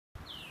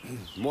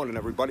Morning,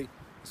 everybody.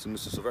 This is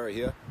Mr. Silvera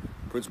here,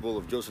 principal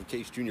of Joseph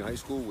Case Junior High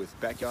School with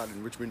Backyard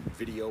Enrichment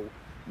video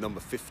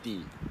number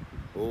 15.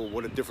 Oh,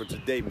 what a difference a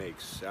day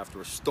makes. After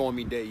a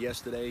stormy day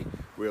yesterday,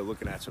 we're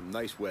looking at some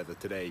nice weather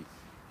today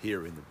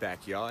here in the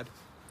backyard.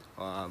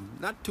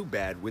 Not too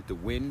bad with the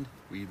wind.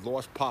 We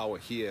lost power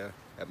here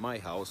at my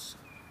house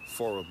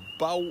for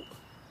about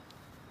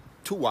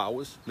 2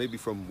 hours, maybe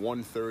from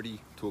 1:30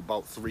 to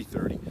about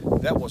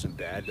 3:30. That wasn't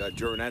bad.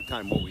 During that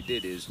time, what we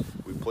did is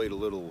we played a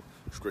little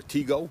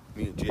Stratego,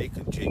 me and Jake.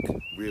 Jake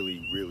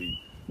really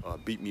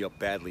beat me up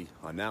badly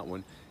on that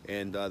one.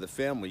 And the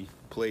family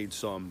played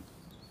some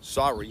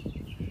Sorry.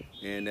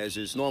 And as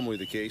is normally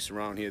the case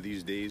around here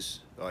these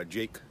days,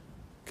 Jake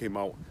came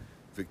out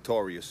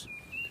victorious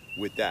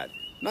with that.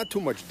 Not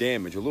too much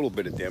damage, a little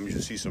bit of damage.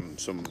 You see some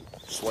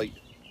slight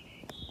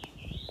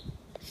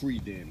tree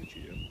damage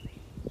here.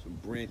 Some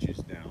branches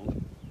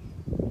down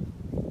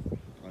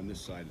on this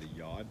side of the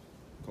yard.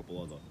 A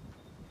couple other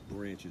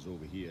branches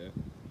over here.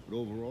 But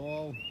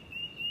overall,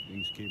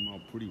 things came out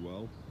pretty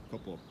well. A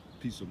couple of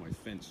pieces of my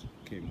fence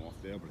came off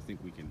there, but I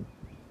think we can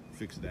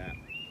fix that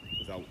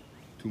without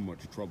too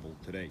much trouble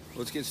today.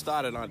 Let's get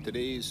started on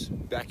today's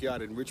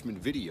Backyard Enrichment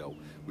video.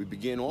 We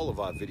begin all of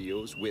our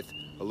videos with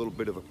a little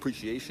bit of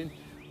appreciation.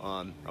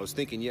 I was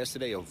thinking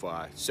yesterday of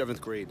 7th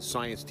grade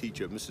science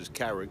teacher, Mrs.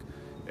 Carrig,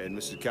 and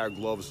Mrs. Carrig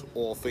loves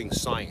all things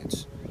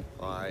science,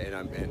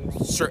 and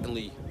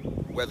certainly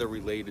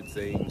weather-related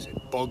things and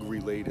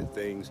bug-related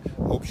things.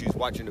 Hope she's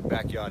watching the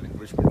Backyard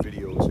Enrichment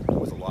videos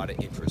with a lot of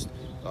interest.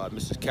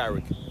 Mrs.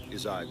 Carrig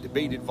is our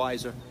debate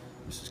advisor.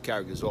 Mrs.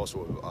 Carrig is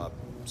also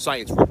a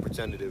science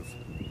representative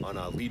on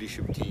our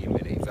leadership team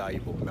and a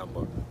valuable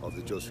member of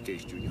the Joseph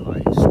Case Junior High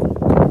School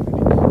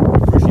community.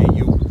 We appreciate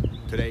you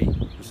today,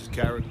 Mrs.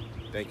 Carrig.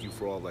 Thank you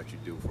for all that you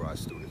do for our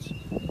students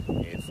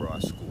and for our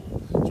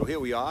school. So here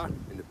we are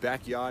in the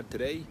backyard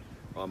today.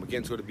 Again,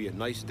 it's going to be a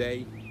nice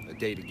day, a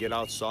day to get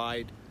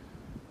outside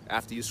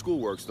after your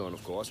schoolwork's done,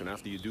 of course, and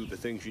after you do the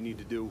things you need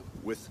to do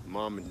with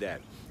mom and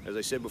dad. As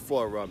I said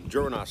before,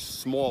 during our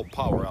small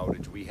power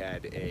outage, we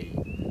had a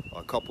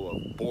couple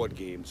of board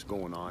games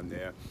going on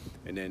there,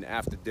 and then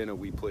after dinner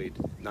we played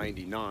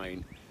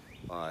 99.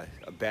 A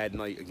bad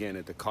night again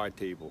at the card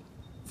table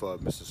for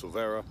Mr.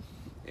 Silvera,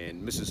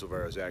 and Mrs.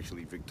 Silvera is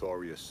actually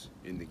victorious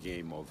in the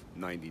game of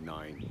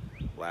 99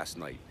 last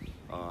night.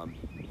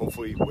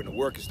 Hopefully when the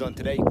work is done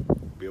today,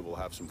 we'll be able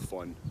to have some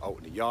fun out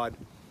in the yard,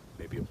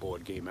 maybe a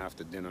board game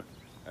after dinner,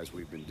 as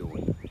we've been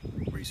doing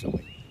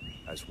recently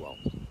as well.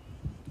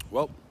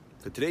 Well,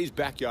 for today's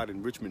Backyard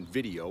Enrichment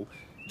video,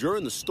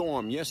 during the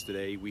storm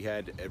yesterday, we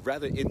had a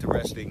rather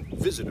interesting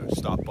visitor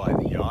stop by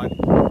the yard,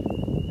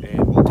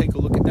 and we'll take a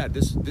look at that.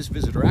 This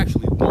visitor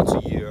actually once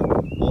a year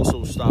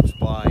also stops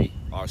by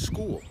our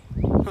school.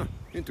 Huh,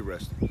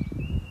 interesting.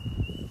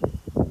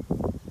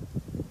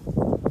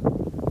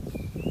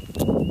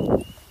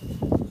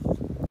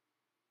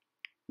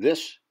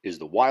 This is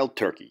the wild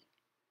turkey.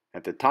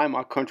 At the time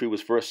our country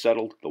was first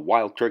settled, the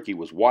wild turkey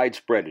was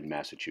widespread in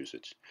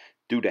Massachusetts.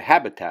 Due to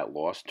habitat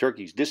loss,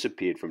 turkeys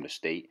disappeared from the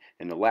state,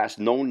 and the last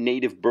known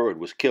native bird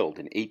was killed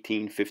in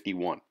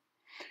 1851.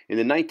 In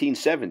the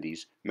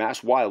 1970s,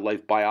 mass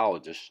wildlife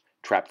biologists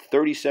trapped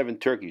 37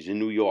 turkeys in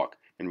New York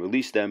and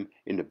released them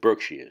in the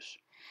Berkshires.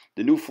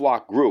 The new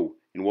flock grew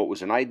in what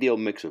was an ideal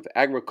mix of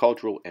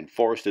agricultural and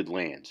forested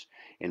lands,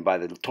 and by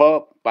the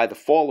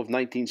fall of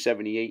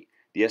 1978,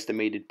 the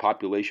estimated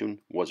population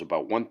was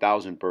about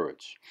 1,000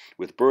 birds.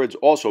 With birds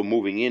also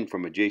moving in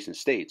from adjacent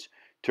states,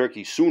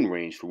 turkeys soon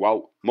ranged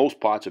throughout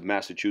most parts of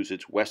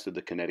Massachusetts west of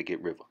the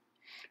Connecticut River.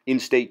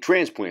 In-state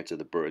transplants of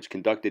the birds,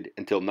 conducted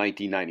until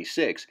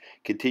 1996,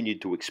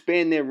 continued to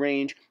expand their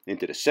range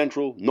into the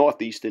central,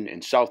 northeastern,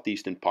 and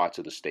southeastern parts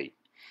of the state.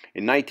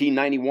 In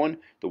 1991,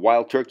 the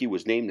wild turkey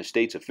was named the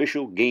state's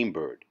official game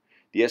bird.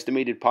 The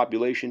estimated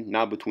population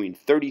now between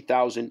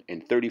 30,000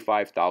 and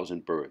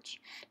 35,000 birds.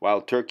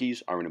 Wild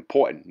turkeys are an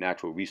important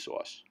natural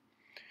resource.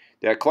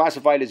 They are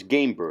classified as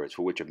game birds,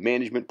 for which a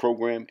management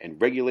program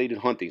and regulated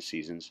hunting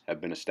seasons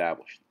have been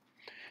established.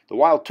 The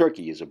wild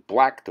turkey is a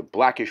black to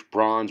blackish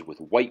bronze with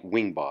white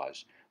wing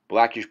bars,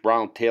 blackish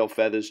brown tail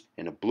feathers,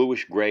 and a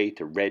bluish gray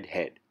to red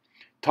head.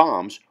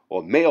 Toms,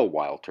 or male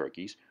wild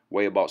turkeys,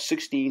 weigh about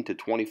 16 to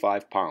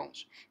 25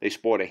 pounds. They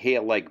sport a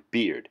hair-like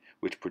beard,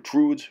 which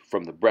protrudes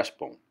from the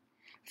breastbone.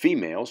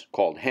 Females,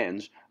 called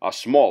hens, are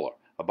smaller,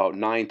 about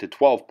 9 to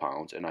 12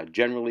 pounds, and are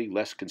generally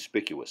less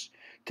conspicuous,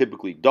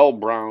 typically dull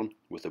brown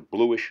with a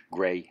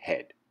bluish-gray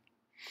head.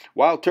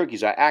 Wild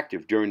turkeys are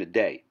active during the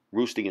day,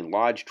 roosting in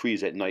large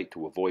trees at night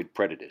to avoid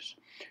predators.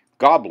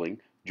 Gobbling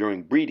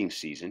during breeding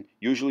season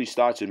usually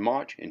starts in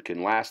March and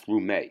can last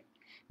through May.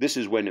 This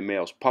is when the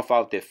males puff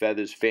out their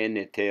feathers, fan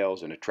their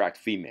tails, and attract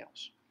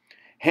females.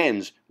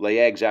 Hens lay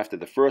eggs after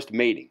the first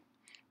mating.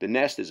 The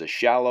nest is a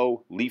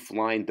shallow,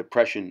 leaf-lined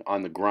depression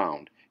on the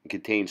ground and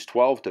contains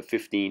 12 to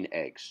 15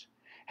 eggs.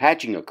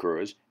 Hatching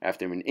occurs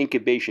after an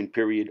incubation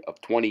period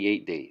of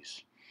 28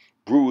 days.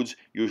 Broods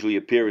usually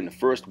appear in the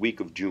first week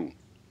of June.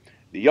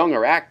 The young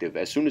are active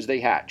as soon as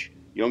they hatch.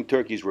 Young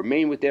turkeys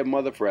remain with their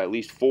mother for at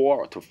least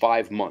 4 to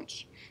 5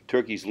 months.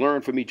 Turkeys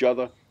learn from each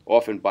other,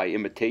 often by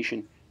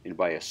imitation and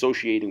by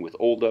associating with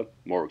older,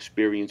 more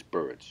experienced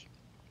birds.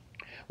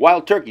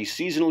 Wild turkeys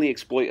seasonally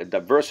exploit a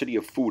diversity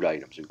of food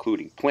items,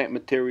 including plant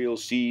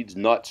materials, seeds,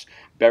 nuts,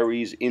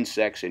 berries,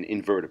 insects, and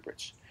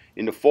invertebrates.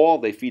 In the fall,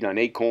 they feed on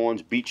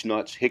acorns, beech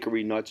nuts,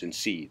 hickory nuts, and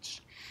seeds.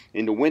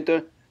 In the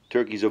winter,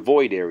 turkeys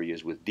avoid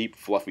areas with deep,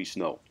 fluffy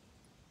snow.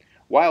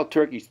 Wild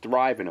turkeys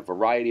thrive in a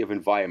variety of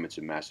environments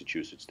in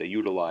Massachusetts. They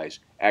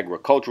utilize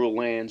agricultural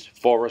lands,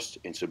 forests,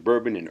 and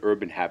suburban and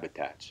urban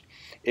habitats.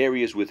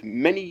 Areas with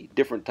many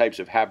different types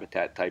of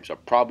habitat types are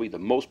probably the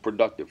most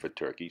productive for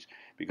turkeys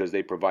because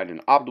they provide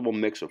an optimal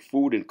mix of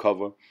food and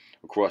cover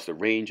across a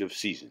range of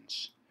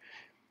seasons.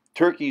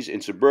 Turkeys in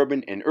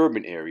suburban and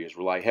urban areas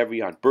rely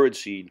heavily on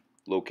birdseed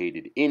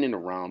located in and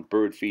around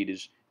bird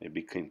feeders and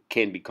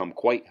can become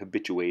quite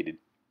habituated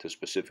to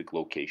specific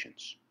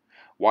locations.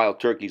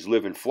 Wild turkeys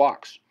live in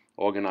flocks,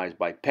 organized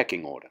by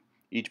pecking order.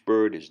 Each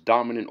bird is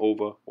dominant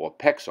over or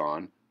pecks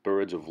on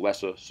birds of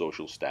lesser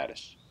social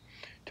status.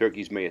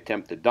 Turkeys may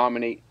attempt to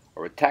dominate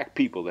or attack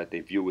people that they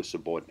view as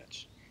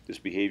subordinates. This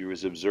behavior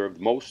is observed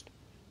most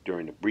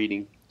during the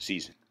breeding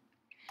season.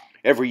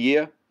 Every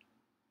year,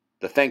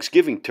 the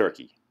Thanksgiving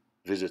turkey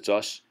visits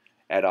us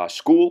at our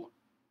school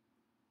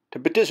to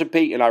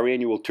participate in our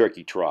annual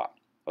turkey trot,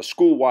 a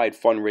school-wide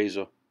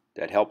fundraiser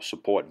that helps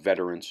support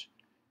veterans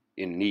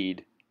in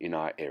need in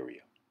our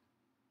area.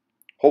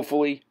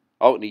 Hopefully,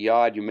 out in the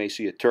yard you may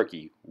see a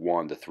turkey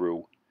wander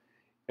through.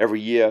 Every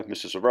year,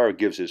 Mr. Severa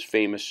gives his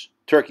famous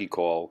turkey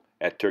call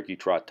at turkey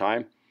trot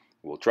time.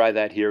 We'll try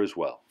that here as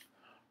well.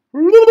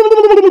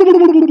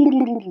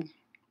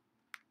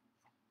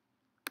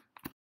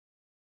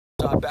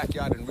 Our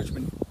backyard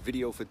enrichment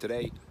video for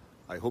today.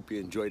 I hope you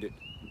enjoyed it.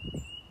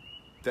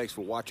 Thanks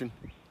for watching.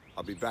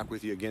 I'll be back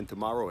with you again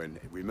tomorrow, and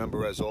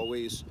remember, as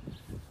always,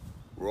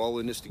 we're all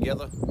in this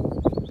together.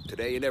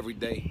 Today and every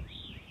day,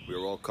 we're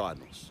all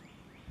Cardinals.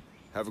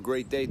 Have a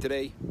great day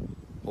today.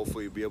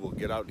 Hopefully you'll be able to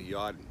get out in the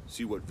yard and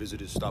see what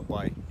visitors stop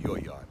by your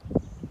yard.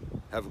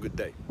 Have a good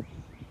day.